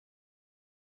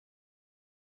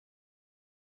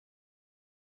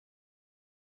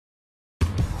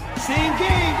same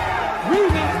game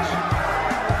rematch.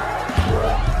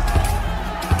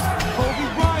 Kobe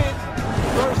Bryant,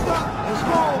 first up, let's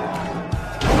go.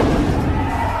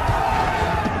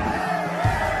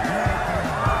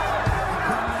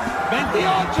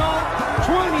 Ventiotto,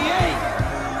 28.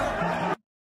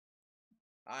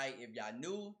 Alright, if y'all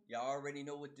new, y'all already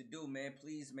know what to do, man.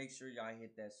 Please make sure y'all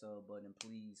hit that sub button,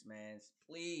 please, man.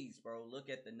 Please, bro. Look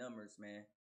at the numbers, man.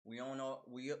 We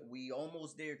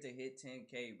almost there to hit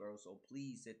 10K, bro. So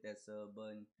please hit that sub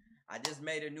button. I just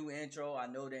made a new intro. I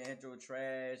know the intro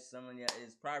trash. Some of y'all,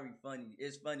 it's probably funny.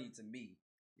 It's funny to me.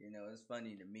 You know, it's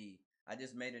funny to me. I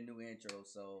just made a new intro,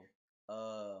 so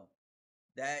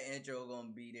that intro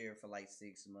gonna be there for like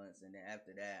 6 months, and then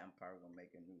after that, I'm probably gonna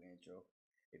make a new intro.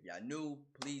 If y'all new,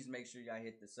 please make sure y'all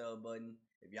hit the sub button.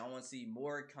 If y'all want to see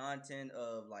more content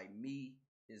of like me,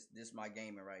 this my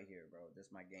gaming right here, bro.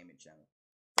 This my gaming channel.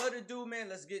 Further ado, man,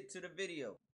 let's get to the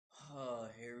video. Oh,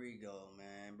 here we go,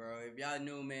 man, bro. If y'all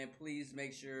new, man, please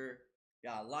make sure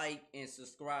y'all like and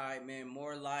subscribe, man.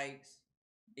 More likes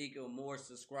equal more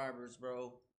subscribers,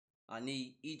 bro. I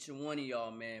need each and one of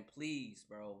y'all, man. Please,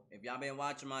 bro. If y'all been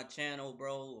watching my channel,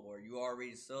 bro, or you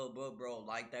already sub up, bro,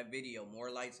 like that video. More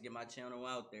likes to get my channel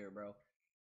out there, bro.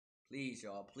 Please,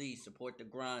 y'all. Please support the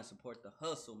grind. Support the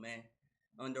hustle, man.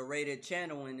 Underrated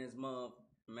channel in this month,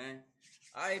 man.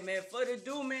 Alright, man. Further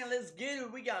ado, man, let's get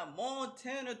it. We got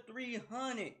Montana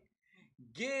 300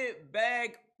 Get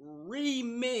Back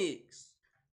Remix.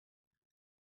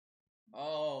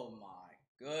 Oh, my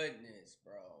goodness,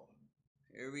 bro.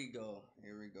 Here we go.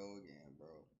 Here we go again,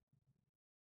 bro.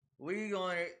 We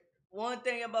gonna... One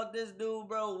thing about this dude,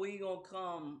 bro, we gonna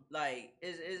come, like,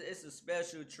 it's a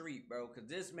special treat, bro. Because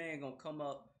this man gonna come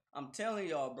up. I'm telling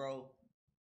y'all, bro.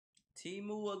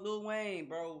 Temu or Lil Wayne,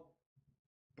 bro.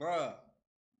 Bruh.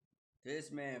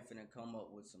 This man finna come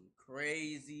up with some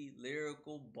crazy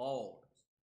lyrical bars.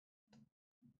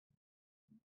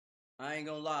 I ain't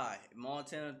gonna lie.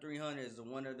 Montana 300 is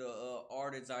one of the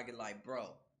artists I get like,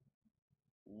 bro.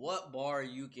 What bar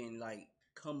you can like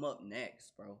come up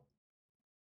next, bro?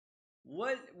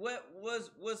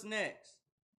 What's next?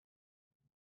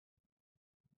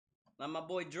 Like my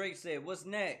boy Drake said, what's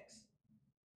next?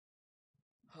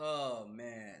 Oh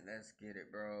man, let's get it,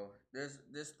 bro.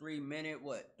 This 3 minute,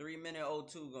 what? 3 minute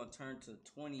 02 gonna turn to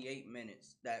 28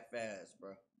 minutes that fast,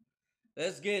 bro.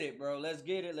 Let's get it, bro. Let's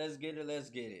get it, let's get it, let's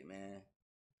get it, man.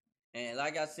 And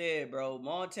like I said, bro,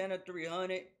 Montana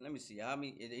 300, let me see. I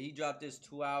mean, he dropped this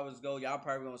 2 hours ago. Y'all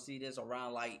probably gonna see this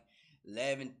around like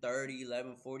 11:30,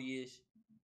 11:40-ish.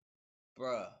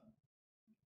 Bruh.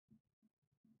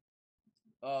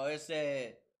 Oh, it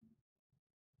said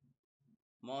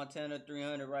Montana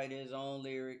 300 write his own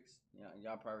lyrics.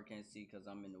 Y'all probably can't see because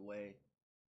I'm in the way.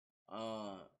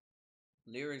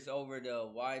 Lyrics over the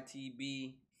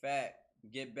YTB Fat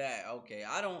Get Back. Okay,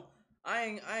 I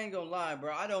ain't gonna lie,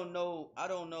 bro. I don't know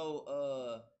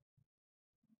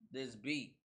this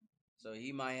beat. So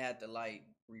he might have to like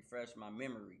refresh my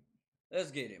memory. Let's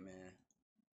get it, man.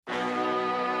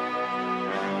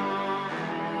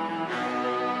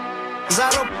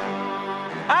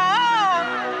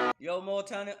 Yo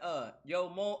Montana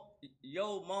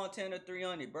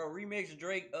 300, bro. Remix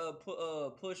Drake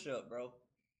Push Up, bro.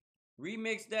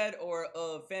 Remix that or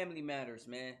Family Matters,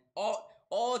 man.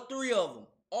 All three of them.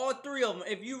 All three of them.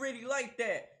 If you really like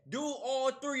that, do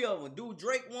all three of them. Do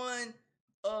Drake one,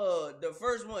 the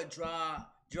first one, drop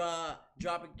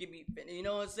it, give me, you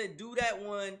know what I'm saying? Do that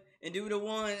one and do the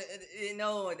one, you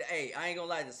know. Hey, I ain't gonna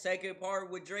lie, the second part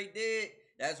what Drake did,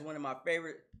 that's one of my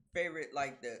favorite,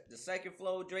 like the second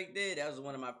flow Drake did, that was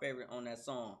one of my favorite on that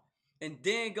song. And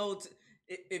then go to,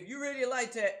 if you really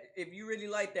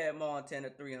like that Montana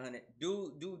 300,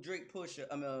 do Drake Push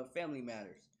Up, Family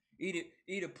Matters.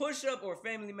 Either Push Up or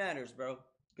Family Matters, bro.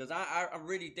 Cause I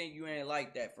really think you ain't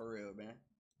like that for real, man.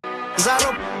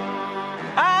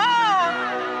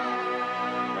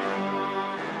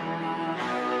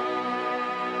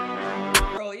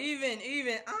 Bro, even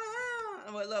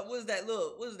what's that?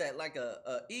 Look, what's that? Like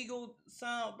a eagle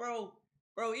sound, bro?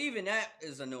 Bro, even that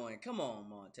is annoying. Come on,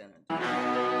 Montana.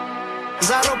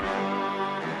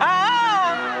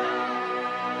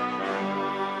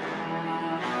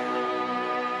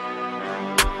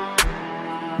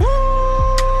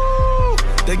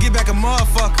 They get back a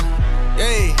motherfucker.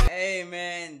 Hey. Hey,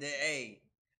 man. Hey.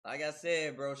 Like I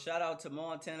said, bro, shout out to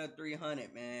Montana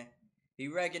 300, man. He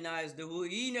recognized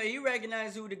he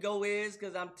recognized who the GOAT is,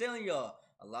 because I'm telling y'all,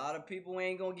 a lot of people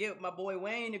ain't gonna give my boy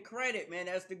Wayne the credit, man.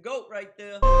 That's the GOAT right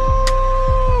there.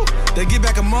 They get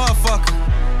back a motherfucker.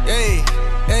 Hey,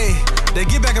 hey. They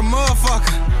get back a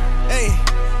motherfucker. Hey,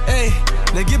 hey.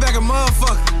 They get back a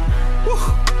motherfucker. Woo.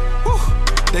 Whew.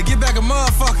 They get back a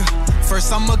motherfucker.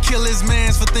 First I'ma kill his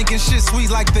mans for thinking shit sweet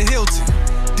like the Hilton.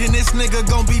 Then this nigga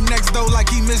gon' be next though like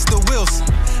he Mr. Wilson.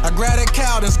 I grab that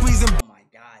cow and squeeze him. Oh my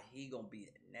God, he gonna be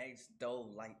the next dough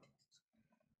like this.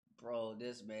 Bro,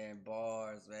 this man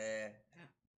bars, man.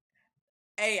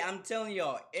 Hey, I'm telling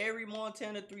y'all, every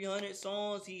Montana 300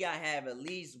 songs, he gotta have at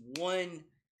least one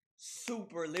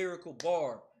super lyrical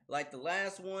bar. Like the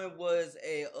last one was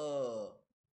a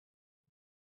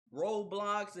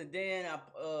Roadblocks, and then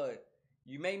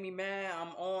You Make Me Mad,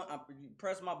 I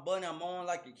press my button, I'm on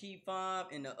like a key 5,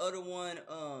 and the other one,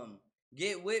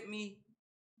 Get With Me.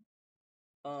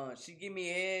 She give me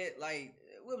a head, like,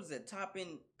 what was it,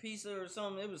 topping pizza or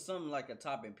something? It was something like a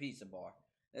topping pizza bar.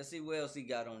 Let's see what else he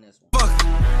got on this one.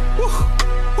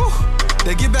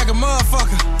 They get back a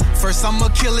motherfucker. First I'ma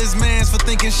kill his mans for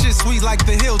thinking shit sweet like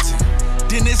the Hilton.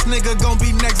 Then this nigga gon'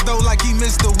 be next though like he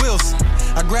Mr. Wilson.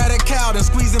 I grab that cow and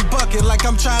squeeze him bucket like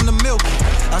I'm trying to milk it.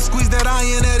 I squeeze that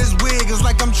iron at his wig, it's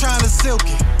like I'm trying to silk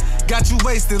it. Got you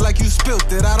wasted like you spilt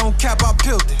it. I don't cap, I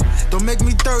pilt it. Don't make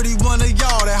me 31 of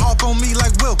y'all that hawk on me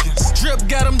like Wilkins. Drip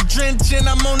got him drenching,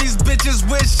 I'm on these bitches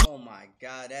wish. Oh my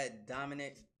God, that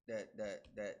dominant, that.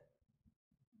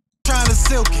 Trying to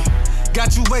silk it.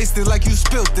 Got you wasted like you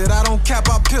spilt it. I don't cap,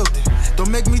 I pilt it. Don't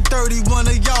make me 31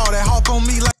 of y'all that hawk on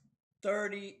me like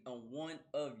 31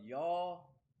 of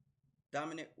y'all.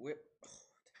 Dominant whip. Oh,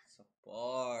 that's a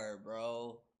bar,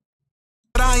 bro.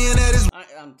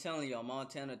 I'm telling y'all,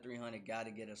 Montana 300 got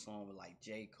to get a song with like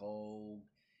J. Cole.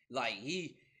 Like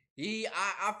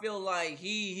I feel like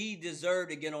he deserved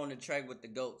to get on the track with the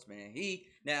GOATs, man.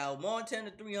 Now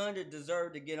Montana 300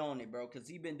 deserved to get on it, bro, because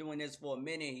he been doing this for a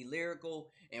minute. He lyrical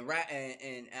and rap,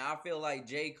 and I feel like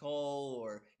J. Cole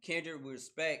or Kendrick would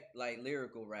respect like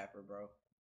lyrical rapper, bro.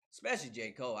 Especially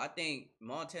J. Cole. I think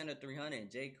Montana 300 and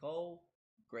J. Cole,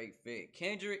 great fit.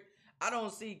 Kendrick, I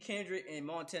don't see Kendrick and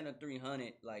Montana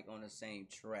 300 like on the same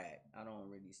track. I don't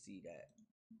really see that.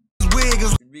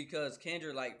 Because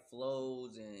Kendrick like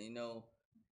flows and, you know,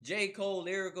 J. Cole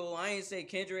lyrical. I ain't say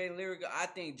Kendrick ain't lyrical. I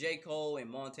think J. Cole and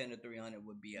Montana 300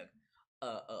 would be a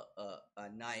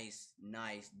nice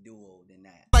duo than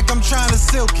that. Like I'm trying to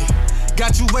silk it.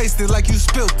 Got you wasted like you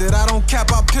spilt it. I don't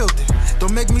cap, I pilt it.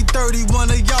 Don't make me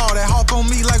 31 of y'all that hawk on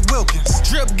me like Wilkins.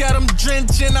 Drip got them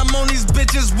drenching, I'm on these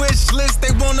bitches wish list.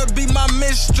 They wanna be my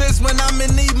mistress when I'm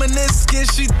in need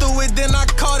meniscus. She threw it, then I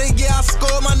caught it, yeah, I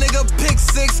scored my nigga pick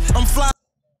 6. I'm fly.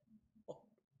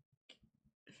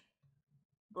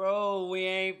 Bro, we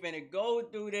ain't finna go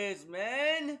through this,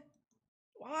 man.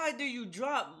 Why do you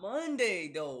drop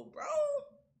Monday, though, bro?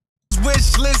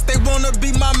 Wish list, they wanna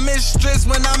be my mistress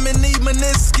when I'm in need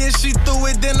meniscus. She threw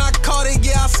it, then I caught it,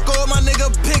 yeah, I scored my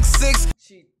nigga pick 6.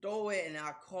 She threw it and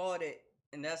I caught it,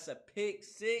 and that's a pick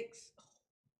 6.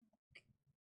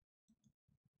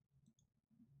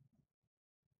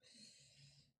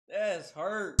 That's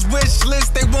hurt. Wish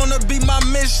list, they wanna be my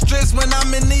mistress when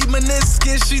I'm in need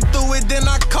meniscus. She threw it, then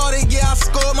I caught it, yeah, I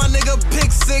scored my nigga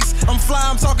pick 6. I'm fly,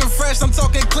 I'm talking fresh, I'm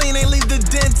talking clean, ain't leave the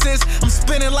dentist. I'm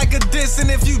spinning like a diss, and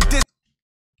if you diss,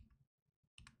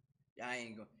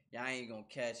 y'all ain't gonna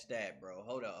catch that, bro.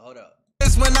 Hold up.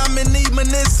 When I'm in need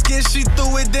meniscus, she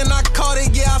threw it, then I caught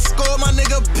it, yeah, I scored my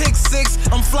nigga pick 6.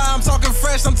 I'm fly, I'm talking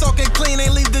fresh, I'm talking clean,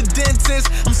 ain't leave the dentist.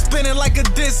 I'm spinning like a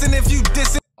diss, and if you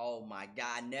diss it, oh my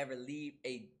God, never leave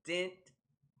a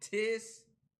dentist.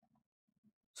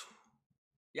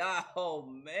 Y'all, oh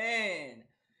man,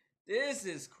 this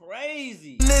is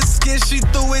crazy. She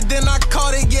threw it, then I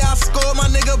caught it, yeah, I scored my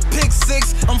nigga pick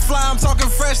 6. I'm fly, I'm talking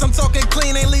fresh, I'm talking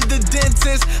clean, ain't leave the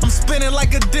dentist. I'm spinning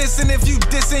like a diss, and if you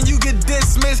dissing, you get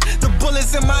dismissed. The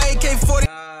bullets in my AK-40.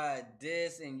 God,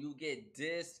 diss and you get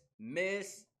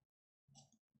dismissed.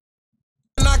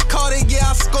 I caught it, yeah,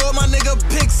 I scored my nigga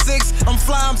pick 6. I'm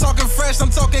fly, I'm talking fresh,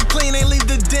 I'm talking clean, ain't leave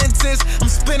the dentist. I'm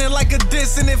spinning like a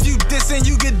diss, and if you dissing,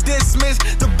 you get dismissed.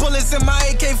 The bullets in my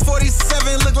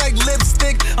AK-47 look like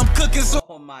lipstick. I'm cooking so.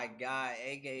 Oh my God,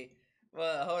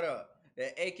 well, hold up. The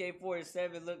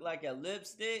AK-47 look like a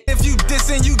lipstick? If you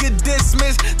dissing, you get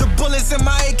dismissed. The bullets in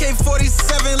my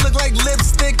AK-47 look like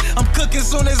lipstick. I'm cooking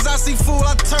soon as I see food,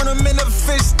 I turn them into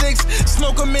fish sticks.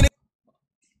 Smoke them in.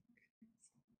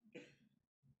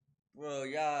 Bro,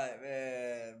 y'all,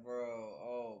 man, bro,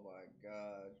 oh my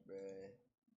gosh, man.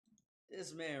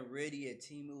 This man ready at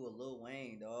Timu with Lil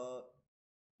Wayne, dog.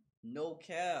 No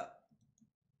cap.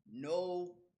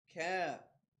 No cap.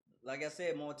 Like I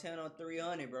said, Montana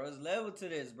 300, bro. It's level to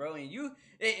this, bro. And you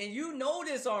know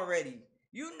this already.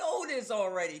 You know this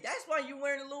already. That's why you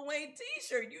wearing a Lil Wayne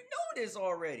t-shirt. You know this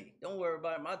already. Don't worry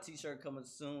about it. My t-shirt coming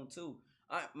soon, too.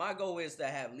 My goal is to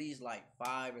have at least like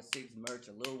 5 or 6 merch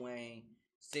of Lil Wayne.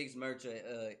 6 merch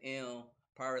M.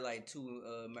 Probably like 2.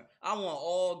 I want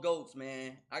all goats,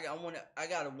 man. I got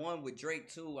a one with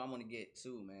Drake too. I want to get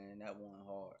 2, man. That one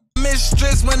hard.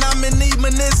 Mistress when I'm in need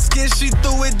meniscus. She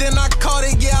threw it, then I caught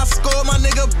it. Yeah, I scored my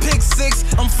nigga pick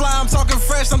 6. I'm fly, I'm talking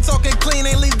fresh, I'm talking clean,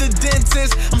 ain't leave the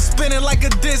dentist. I'm spinning like a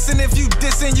diss, and if you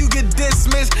dissin', you get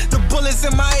dismissed. The bullets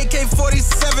in my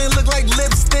AK-47 look like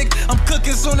lipstick. I'm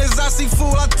cooking soon as I see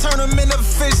food, I turn them into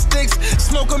fish sticks.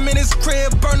 Smoke him in his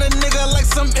crib, burn a nigga like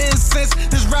some incense.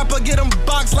 This rapper get him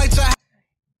boxed like your.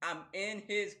 I'm in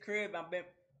his crib,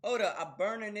 hold up, I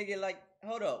burn a nigga like,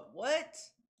 hold up, what?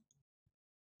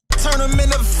 Turn him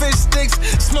into fish sticks,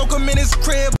 smoke him in his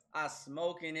crib. I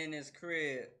smoking in his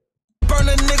crib. Burn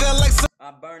a nigga like some. I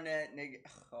burn that nigga.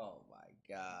 Oh my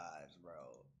gosh, bro.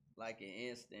 Like an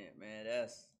instant, man.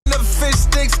 That's. The fish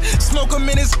sticks, smoke him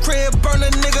in his crib, burn a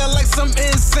nigga like some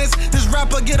incense. This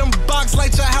rapper get him boxed,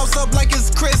 light your house up like it's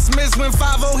Christmas. When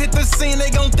 5-0 hit the scene, they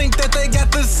gon' think that they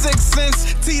got the sixth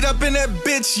sense. Teed up in that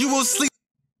bitch, you will sleep.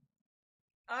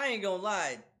 I ain't gonna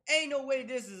lie. Ain't no way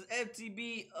this is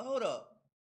FTB. Hold up.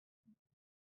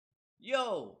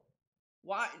 Yo,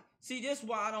 why? See, this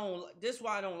why I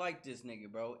don't like this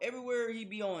nigga, bro. Everywhere he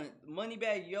be on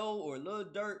Moneybagg Yo or Lil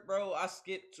Durk, bro, I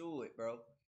skip to it, bro.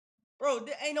 Bro,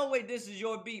 there ain't no way this is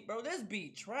your beat, bro. This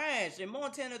beat trash, and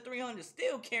Montana 300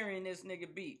 still carrying this nigga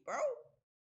beat, bro.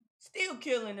 Still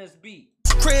killing this beat.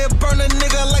 Crib, burn a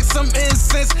nigga like some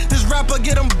incense. This rapper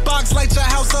get him boxed, light your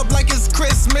house up like it's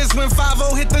Christmas. When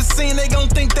 5-0 hit the scene, they gon'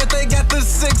 think that they got the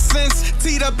sixth sense.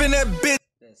 Teed up in that bitch.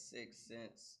 That 6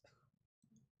 cents.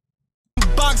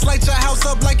 Box, light your house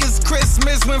up like it's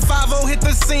Christmas. When 5-0 hit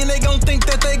the scene, they gon' think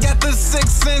that they got the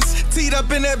sixth sense. Teed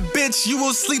up in that bitch, you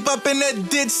will sleep up in that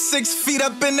ditch. 6 feet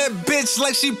up in that bitch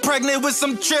like she pregnant with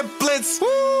some triplets. Woo!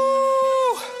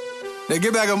 They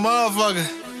get back a motherfucker.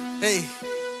 Hey,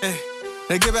 hey,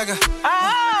 they get back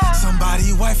a.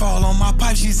 Somebody wife all on my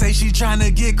pipe, she say she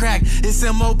tryna get cracked. It's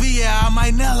MOB, yeah, I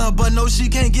might nail her, but no, she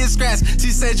can't get scratched. She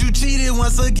said you cheated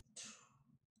once again.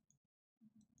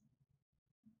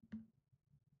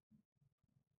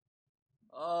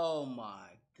 Oh my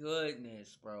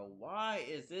goodness, bro. Why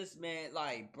is this man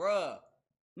like, bruh?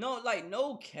 No, like,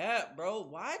 no cap, bro.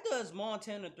 Why does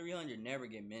Montana 300 never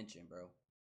get mentioned, bro?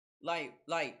 Like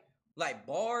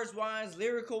bars wise,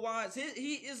 lyrical wise,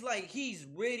 he is like, he's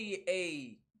really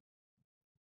a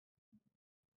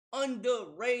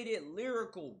underrated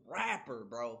lyrical rapper,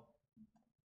 bro.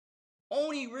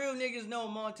 Only real niggas know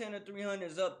Montana 300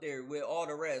 is up there with all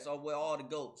the rest, or with all the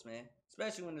goats, man.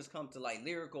 Especially when this comes to like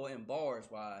lyrical and bars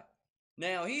wise.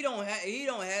 Now he don't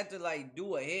have to like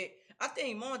do a hit. I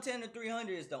think Montana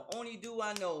 300 is the only dude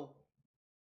I know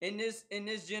in this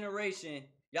generation.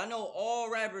 Y'all know all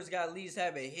rappers got at least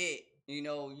have a hit. You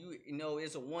know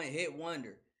it's a one hit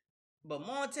wonder. But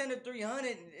Montana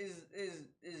 300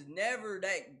 is never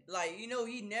that, like,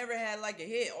 he never had like a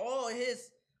hit. All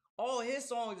his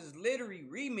songs is literally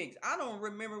remixed. I don't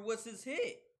remember what's his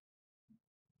hit.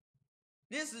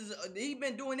 He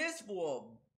been doing this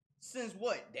since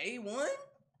what, day one?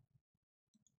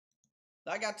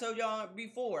 Like I told y'all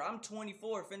before, I'm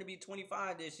 24, finna be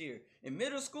 25 this year. In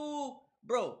middle school,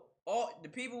 bro, all the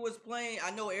people was playing.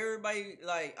 I know everybody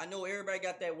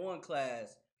got that one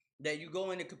class that you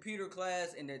go into computer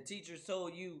class and the teachers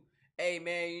told you, hey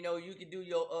man, you can do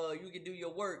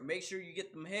your work. Make sure you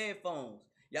get them headphones.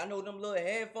 Y'all know them little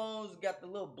headphones got the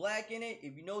little black in it.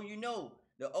 If you know.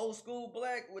 The old school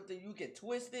black with you can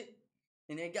twist it.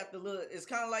 And they got the little, it's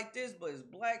kind of like this, but it's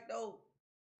black though.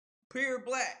 Pure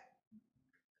black.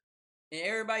 And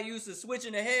everybody used to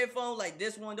switching the headphones like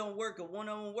this one don't work or one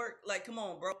don't work. Like, come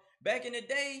on, bro. Back in the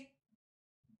day,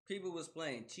 people was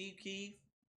playing Chief Keef,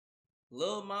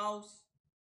 Lil Mouse,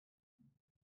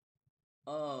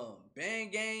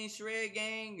 Bang Gang, Shred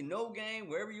Gang, No Gang,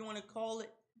 wherever you want to call it.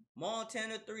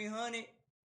 Montana 300,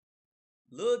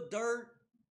 Lil Durk,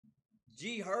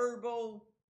 G Herbo,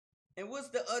 and what's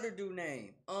the other dude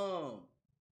name?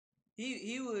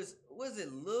 He was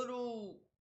it Little?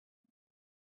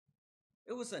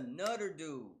 It was another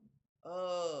dude.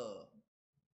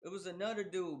 It was another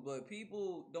dude, but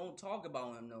people don't talk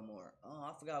about him no more.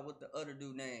 I forgot what the other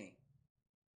dude name.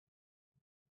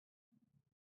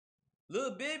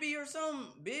 Lil Bibby or something?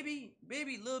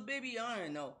 Lil Bibby, I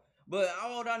don't know. But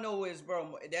all I know is,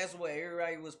 bro, that's what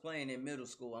everybody was playing in middle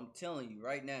school. I'm telling you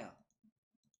right now.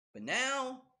 But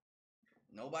now,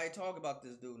 nobody talk about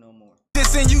this dude no more.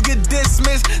 And you get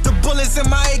dismissed. The bullets in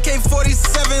my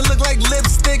AK-47 look like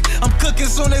lipstick. I'm cooking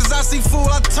soon as I see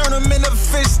food, I turn them into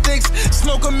fish sticks.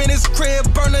 Smoke him in his crib,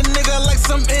 burn a nigga like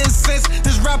some incense.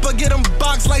 This rapper get him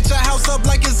boxed, light your house up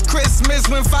like it's Christmas.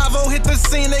 When 5-0 hit the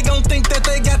scene, they gon' think that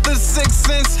they got the sixth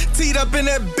sense. feet up in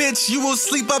that bitch. You will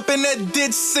sleep up in that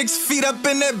ditch. 6 feet up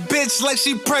in that bitch like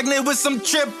she pregnant with some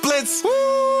triplets. Woo!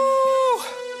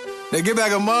 They get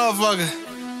back a motherfucker.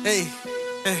 Hey,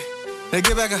 hey. They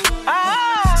get back a...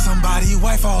 Somebody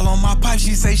wife all on my pipe.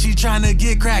 She say she tryna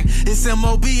get crack. It's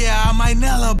MOB, yeah, I might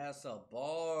nail her. That's a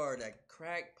bar, that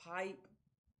crack pipe.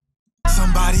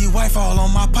 Somebody wife all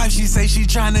on my pipe. She say she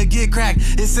tryna get crack.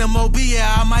 It's MOB,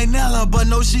 yeah, I might nail her, but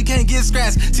no, she can't get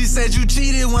scratched. She said you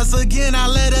cheated once again. I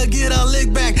let her get a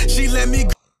lick back. She let me...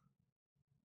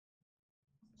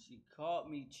 She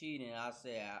caught me cheating. I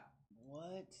said,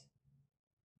 what?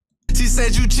 She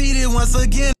said you cheated once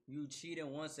again. You cheated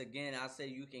once again. I said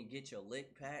you can get your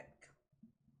lick back.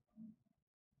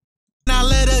 I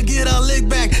let her get a lick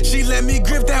back. She let me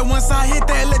grip that once I hit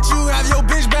that. Let you have your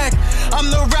bitch back. I'm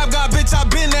the rap guy, bitch. I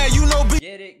been there. You know.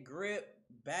 Get it, grip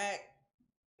back.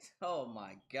 Oh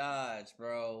my gosh,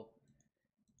 bro.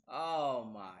 Oh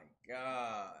my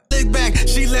god. Lick back.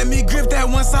 She let me grip that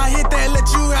once I hit that. Let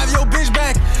you have your bitch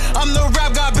back. I'm the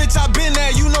rap guy, bitch. I been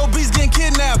there. You know, beats getting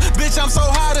kidnapped. Bitch, I'm so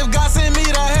hot. If God send me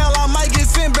to hell, I might get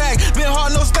sent back. Been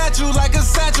hard, no statue, like a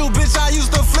satchel. Bitch, I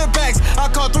used to flip backs.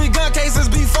 I caught 3 gun cases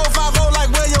before 5-0,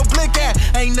 like where your blick at?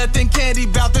 Ain't nothing candy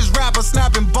about this rapper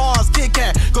snapping bars. Kit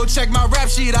Kat. Go check my rap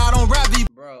sheet. I don't rap these.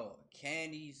 Bro,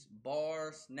 candies,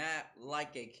 bar, snap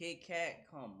like a Kit Kat.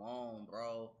 Come on,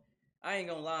 bro. I ain't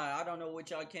gonna lie, I don't know what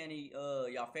y'all candy,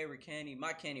 y'all favorite candy.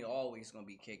 My candy always gonna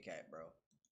be Kit Kat, bro.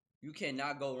 You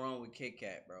cannot go wrong with Kit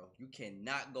Kat, bro. You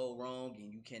cannot go wrong,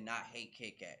 and you cannot hate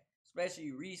Kit Kat.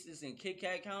 Especially Reese's and Kit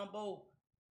Kat combo.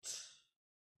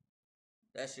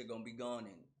 That shit gonna be gone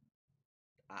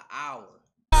in an hour.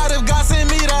 If God send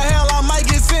me to hell, I might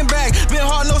get sent back. Been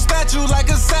hard, no statue, like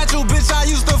a satchel. Bitch, I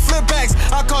used to flip backs.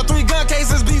 I caught 3 gun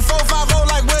cases before 5-0,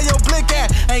 like where your blick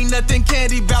at? Ain't nothing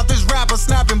candy about this rapper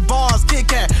snapping bars. Kit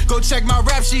Kat. Go check my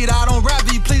rap sheet. I don't rap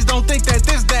these. Please don't think that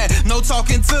this that. No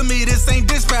talking to me. This ain't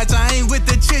dispatch. I ain't with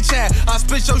the chit chat. I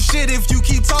split your shit if you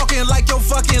keep talking like your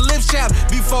fucking lips chap.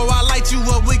 Before I light you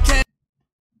up with candy.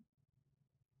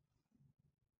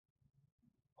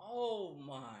 Oh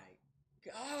my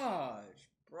gosh,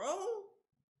 bro.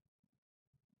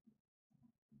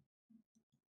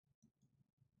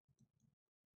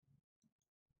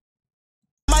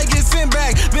 Might get sent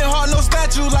back. Been hard, no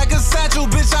statue, like a satchel.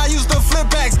 Bitch, I used to flip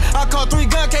backs. I caught 3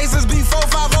 gun cases before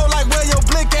 5-0, like where your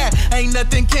blick at? Ain't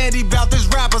nothing candy about this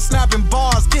rapper snapping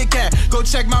bars. Kit Kat. Go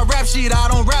check my rap sheet. I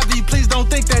don't rap these. Please don't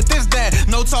think that this that.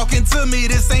 No talking to me.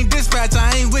 This ain't dispatch.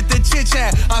 I ain't with the chit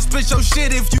chat. I split your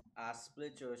shit if you. I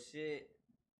split your shit.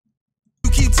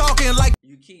 You keep talking like.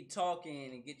 You keep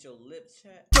talking and get your lips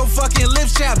chapped. Your fucking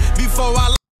lips chapped before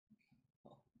I.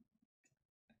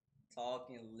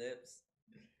 Talking lips.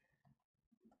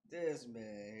 This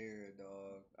man here,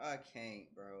 dog. I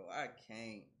can't, bro. I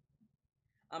can't.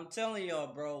 I'm telling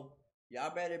y'all, bro.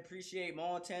 Y'all better appreciate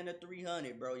Montana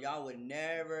 300, bro. Y'all would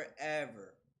never,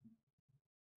 ever,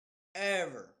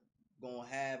 ever gonna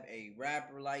have a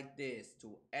rapper like this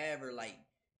to ever, like,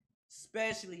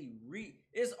 especially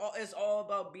it's all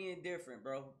about being different,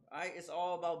 bro. Alright, it's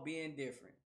all about being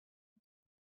different.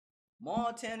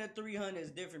 Montana 300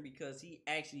 is different because he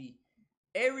actually,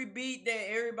 every beat that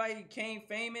everybody became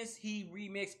famous, he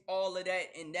remixed all of that,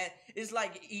 and that it's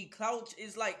like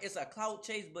it's a clout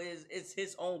chase, but it's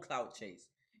his own clout chase.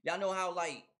 Y'all know how,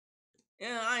 like,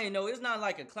 yeah, I ain't know, it's not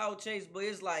like a clout chase, but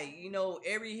it's like, you know,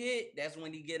 every hit, that's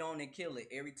when he get on and kill it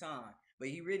every time. But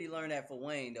he really learned that for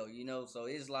Wayne, though, you know, so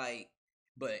it's like,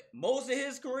 but most of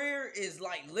his career is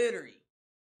like literally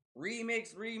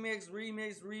remix, remix,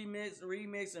 remix, remix,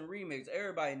 remix, and remix.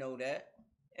 Everybody know that.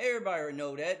 Everybody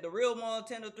know that. The real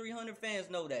Montana 300 fans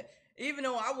know that. Even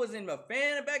though I wasn't a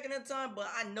fan back in that time, but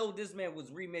I know this man was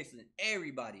remixing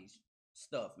everybody's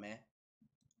stuff, man.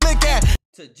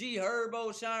 To G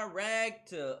Herbo, Shine Rag,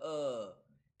 to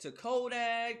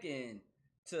Kodak, and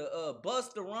to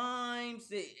Busta Rhymes.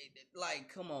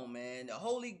 Like, come on, man. The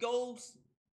Holy Ghost.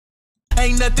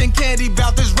 Ain't nothing candy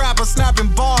about this rapper snapping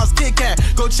bars. Kit Kat.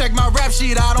 Go check my rap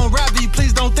sheet. I don't rap these.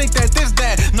 Please don't think that this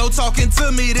that. No talking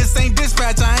to me. This ain't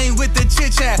dispatch. I ain't with the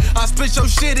chit chat. I split your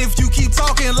shit if you keep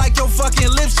talking like your fucking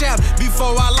lips chap.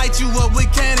 Before I light you up with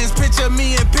cannons, picture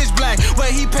me in pitch black. Where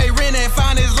he pay rent at,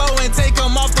 find his low and take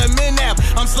him off the min-app.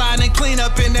 I'm sliding clean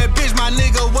up in that bitch. My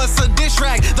nigga, what's a dish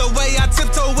rack? The way I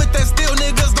tiptoe with that steel,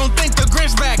 niggas don't think the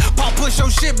Grinch back. Pop push your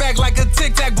shit back like a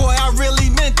tic-tac. Boy, I really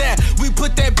meant that. We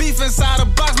put that beef inside a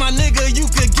box, my nigga, you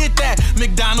could get that.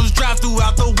 McDonald's drive through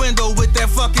out the window with that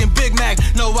fucking Big Mac.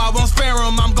 No, I won't spare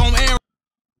him, I'm gon' air.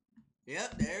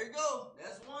 Yep, there you go.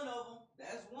 That's one of them.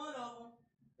 That's one of them.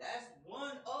 That's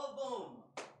one of them.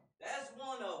 That's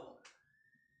one of them.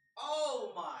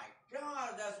 Oh my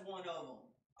God, that's one of them.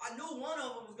 I knew one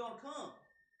of them was gonna come.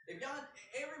 If y'all,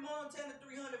 every Montana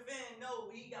 300 fan know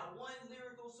he got one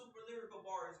lyrical, super lyrical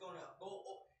bar is gonna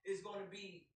go. Is gonna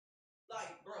be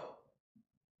like, bro.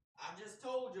 I just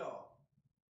told y'all.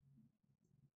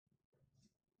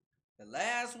 The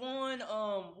last one,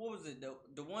 what was it?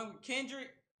 The one with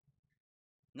Kendrick?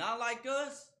 Not Like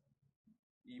Us.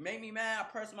 You make me mad. I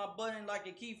press my button like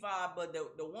a key fob, but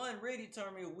the one really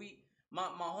turned me weak. My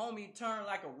homie turned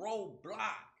like a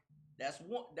roadblock. That's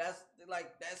one. That's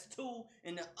two.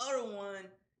 And the other one,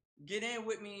 Get In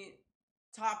With Me,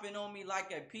 topping on me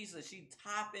like a pizza. She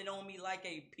topping on me like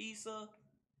a pizza.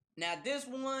 Now this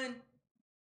one,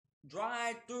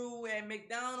 drive through at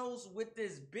McDonald's with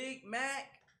this Big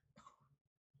Mac.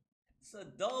 It's a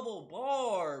double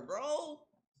bar, bro.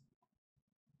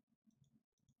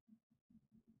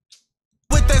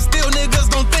 With that still niggas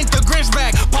gon' think the Grinch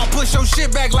back. Pop push your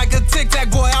shit back like a Tic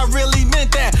Tac, boy, I really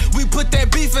meant that. We put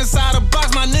that beef inside a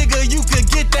box, my nigga, you could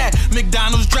get that.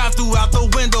 McDonald's drive through out the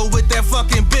window with that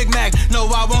fucking Big Mac. No,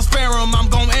 I won't spare him, I'm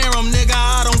gon' air him, nigga,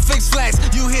 I don't fix flats.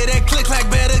 You hear that click clack,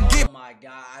 better get. Oh my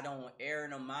god, I don't air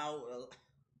them out.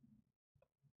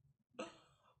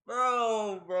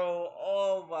 Bro,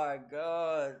 oh my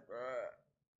god, bro.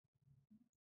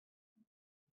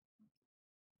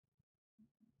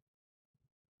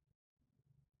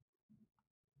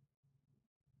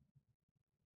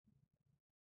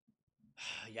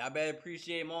 Y'all better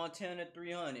appreciate Montana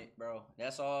 300, bro.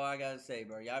 That's all I gotta say,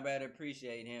 bro. Y'all better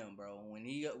appreciate him, bro. When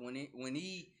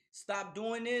he stopped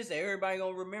doing this, everybody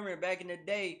gonna remember it back in the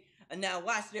day. And now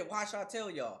watch I tell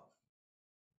y'all.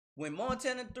 When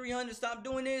Montana 300 stopped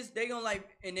doing this, they gonna like,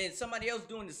 and then somebody else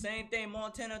doing the same thing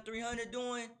Montana 300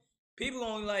 doing. People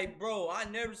gonna be like, bro, I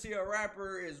never see a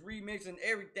rapper is remixing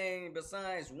everything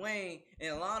besides Wayne.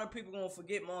 And a lot of people gonna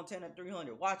forget Montana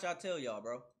 300. Watch I tell y'all,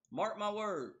 bro. Mark my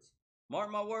words. Mark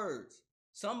my words.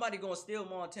 Somebody gonna steal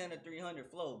Montana 300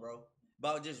 flow, bro.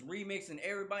 About just remixing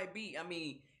everybody beat. I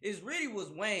mean, it really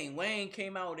was Wayne. Wayne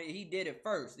came out, he did it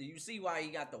first. You see why he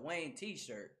got the Wayne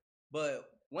t-shirt. But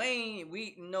Wayne,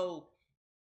 we know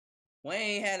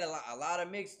Wayne had a lot of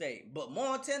mixtape. But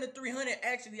Montana 300,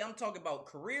 actually, I'm talking about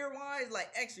career-wise, like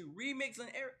actually remixing.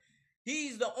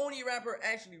 He's the only rapper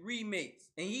actually remixed.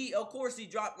 And he, of course, he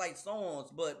dropped like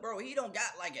songs. But, bro, he don't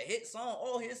got like a hit song.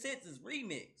 All his hits is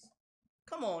remix.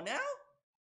 Come on now.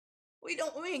 We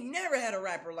ain't never had a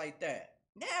rapper like that.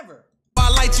 Never. I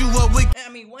light you up with. I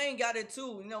mean, Wayne got it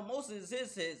too. You know, most of his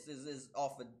hits is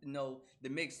off of, you know, the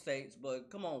mixtapes. But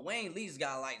come on, Wayne at least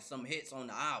got like some hits on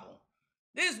the album.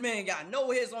 This man got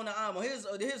no hits on the album.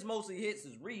 His mostly hits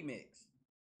is remix.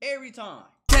 Every time.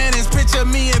 Cannons picture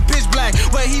me in pitch black,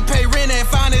 where he pay rent and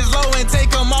find his low and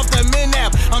take him off the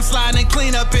min-app. I'm sliding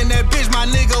clean up in that bitch, my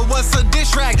nigga, what's a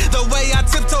dish rack? The way I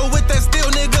tiptoe with that still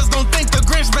niggas gon' think the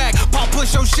Grinch back. Pop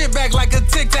push your shit back like a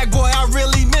Tic Tac, boy, I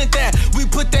really meant that. We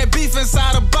put that beef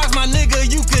inside a box, my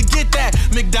nigga, you could get that.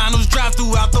 McDonald's drive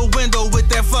through out the window with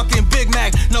that fucking Big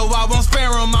Mac. No, I won't spare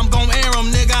him, I'm gon' air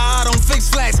him, nigga, I don't fix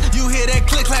flats. You hear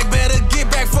that click clack, better get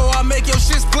back before I make your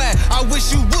shit splat. I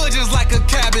wish you would just like a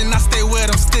cabin, I stay where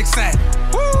them sticks at.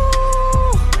 Woo!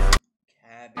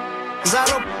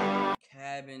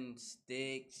 Cabin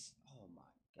sticks. Oh my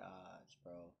gosh,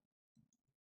 bro.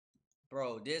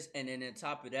 Bro, this, and then on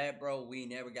top of that, bro, we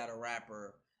never got a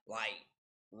rapper like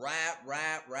rap,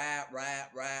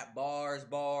 bars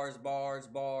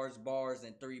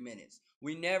in 3 minutes.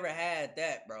 We never had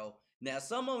that, bro. Now,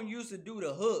 someone used to do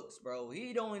the hooks, bro.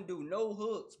 He don't do no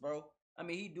hooks, bro. I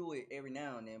mean, he do it every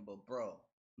now and then, but bro,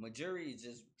 majority is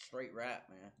just straight rap,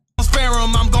 man. Spare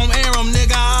him, I'm gon' air him,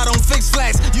 nigga, I don't fix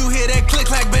flats. You hear that click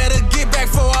clack, better get back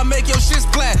before I make your shit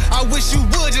splat. I wish you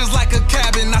would just like a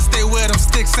cabin, I stay where them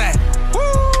sticks at. Woo!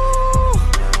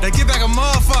 They get back a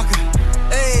motherfucker.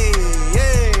 Hey,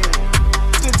 hey.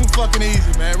 Shit too fucking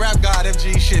easy, man. Rap God,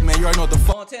 FG shit, man. You already know what the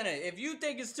fuck. Montana, if you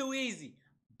think it's too easy,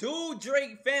 do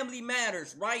Drake Family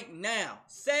Matters right now.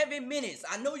 7 minutes.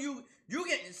 I know you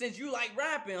get, since you like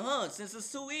rapping, huh? Since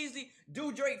it's too easy,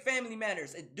 do Drake Family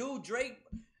Matters. And do Drake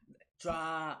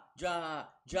drop,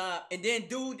 and then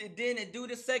do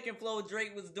the second flow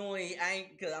Drake was doing.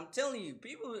 Cause I'm telling you,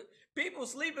 people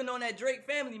sleeping on that Drake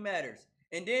Family Matters.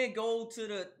 And then go to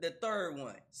the third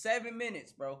one. 7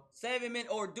 minutes, bro. 7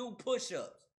 minutes, or do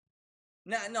push-ups.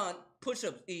 No,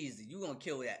 push-ups easy. You gonna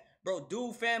kill that. Bro,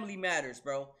 do Family Matters,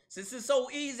 bro. Since it's so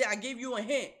easy, I give you a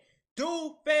hint.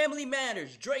 Do Family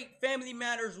Matters. Drake Family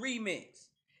Matters remix.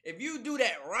 If you do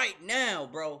that right now,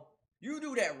 bro. You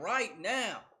do that right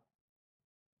now.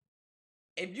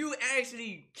 If you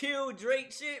actually kill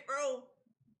Drake shit, bro.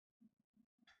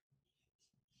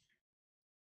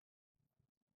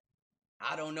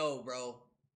 I don't know, bro.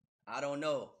 I don't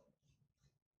know.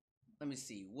 Let me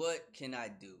see. What can I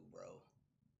do, bro?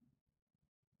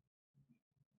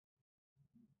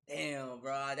 Damn,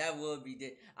 bro, that would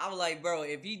be. I was like, bro,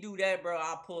 if he do that, bro,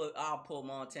 I'll put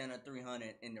Montana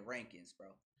 300 in the rankings, bro.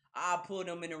 I'll put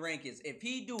him in the rankings. If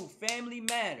he do Family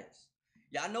Matters,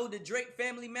 y'all know the Drake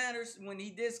Family Matters when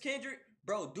he dissed Kendrick,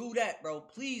 bro, do that, bro.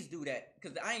 Please do that,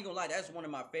 cause I ain't gonna lie, that's one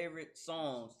of my favorite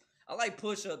songs. I like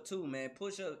Push Up too, man.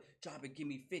 Push Up, drop it, give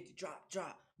me 50,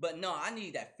 drop. But no, I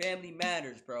need that Family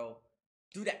Matters, bro.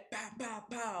 Do that, pow, pow,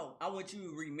 pow. I want you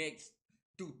to remix.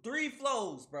 Do 3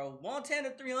 flows, bro.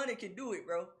 Montana 300 can do it,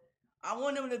 bro. I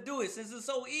want them to do it. Since it's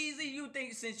so easy, you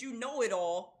think since you know it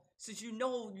all, since you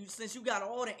got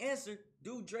all the answer,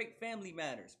 do Drake Family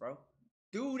Matters, bro.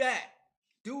 Do that.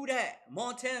 Do that.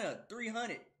 Montana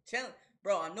 300. Challenge.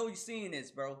 Bro, I know you seeing this,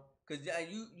 bro. Because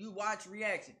you watch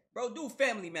reaction. Bro, do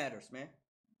Family Matters, man.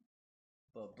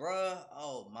 But, bruh,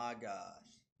 oh my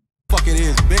gosh. Fuck it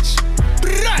is, bitch.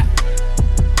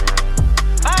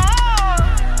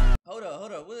 Hold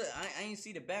up. I ain't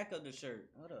see the back of the shirt.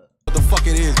 Hold up. What the fuck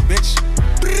it is, bitch?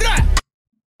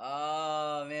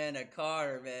 Oh, man, the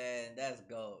Carter, man. That's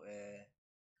goat, man.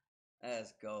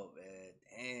 That's goat, man.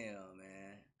 Damn,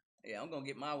 man. Yeah, I'm going to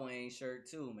get my Wayne shirt,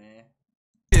 too, man.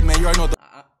 Yeah, man, you already know what the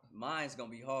mine's going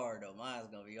to be hard, though. Mine's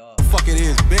going to be hard. fuck it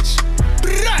is, bitch.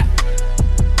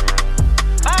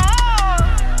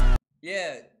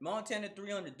 Yeah, Montana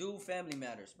 300, do Family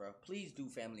Matters, bro. Please do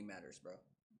Family Matters, bro.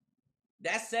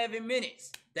 That's 7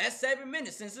 minutes. That's 7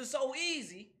 minutes. Since it's so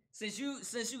easy, since you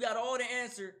got all the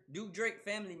answer, do Drake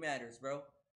Family Matters, bro.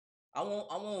 I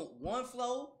want one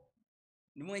flow.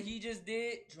 When he just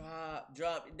did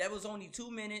drop. That was only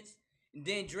 2 minutes. And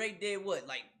then Drake did what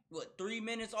 3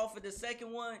 minutes off of the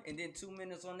second one, and then 2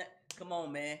 minutes on that. Come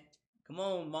on, man. Come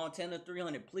on, Montana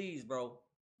 300, please, bro.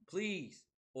 Please.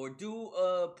 Or do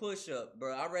Push Up,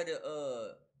 bro. I'd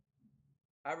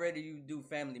rather you do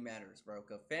Family Matters, bro.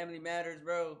 Cause Family Matters,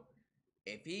 bro.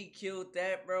 If he killed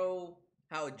that, bro,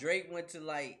 how Drake went to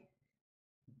like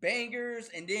bangers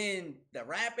and then the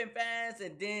rapping fast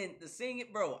and then the singing,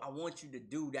 bro. I want you to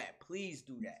do that. Please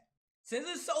do that. Since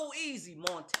it's so easy,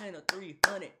 Montana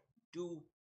 300, do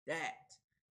that.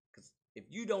 Cause if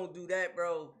you don't do that,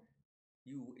 bro,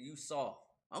 you soft.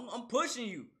 I'm pushing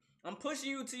you. I'm pushing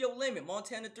you to your limit,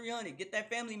 Montana 300. Get that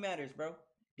Family Matters, bro.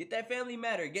 Get that Family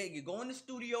Matter. You go in the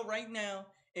studio right now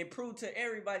and prove to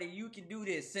everybody you can do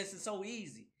this since it's so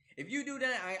easy. If you do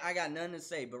that, I got nothing to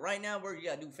say. But right now, bro, you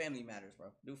gotta do Family Matters,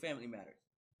 bro. Do Family Matters.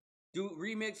 Do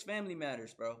remix Family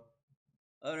Matters, bro.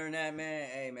 Other than that, man,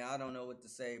 hey, man, I don't know what to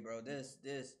say, bro.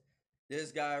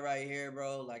 This guy right here,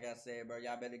 bro, like I said, bro,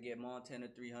 y'all better get Montana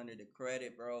 300 the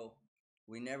credit, bro.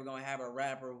 We never gonna have a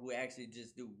rapper who actually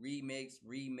just do remix.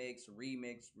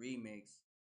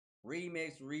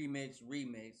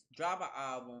 Drop an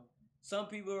album. Some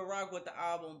people will rock with the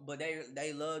album, but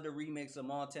they love the remix of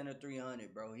Montana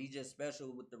 300, bro. He just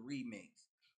special with the remix.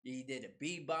 He did a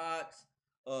beatbox.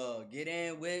 Get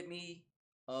In With Me.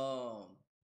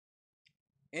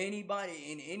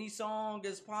 Anybody in any song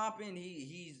that's popping,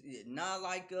 he's Not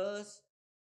Like Us.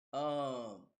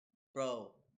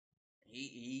 Bro.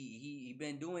 He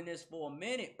been doing this for a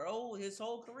minute, bro. His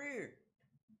whole career.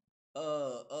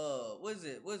 Was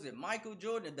it Michael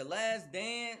Jordan, The Last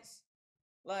Dance?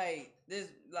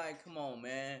 Come on,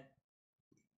 man.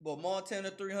 But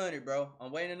Montana 300, bro.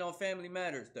 I'm waiting on Family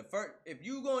Matters. If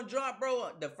you gonna drop,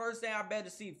 bro, the first thing I better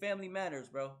see Family Matters,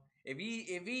 bro. If he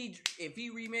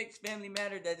remix Family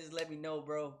Matters, that just let me know,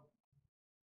 bro.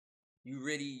 You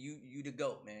ready? You the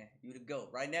GOAT, man. You the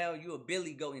GOAT. Right now, you a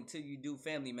Billy GOAT until you do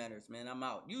Family Matters, man. I'm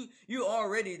out. You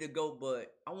already the GOAT,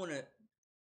 but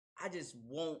I just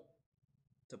want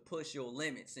to push your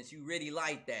limits since you really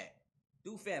like that.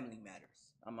 Do Family Matters.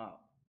 I'm out.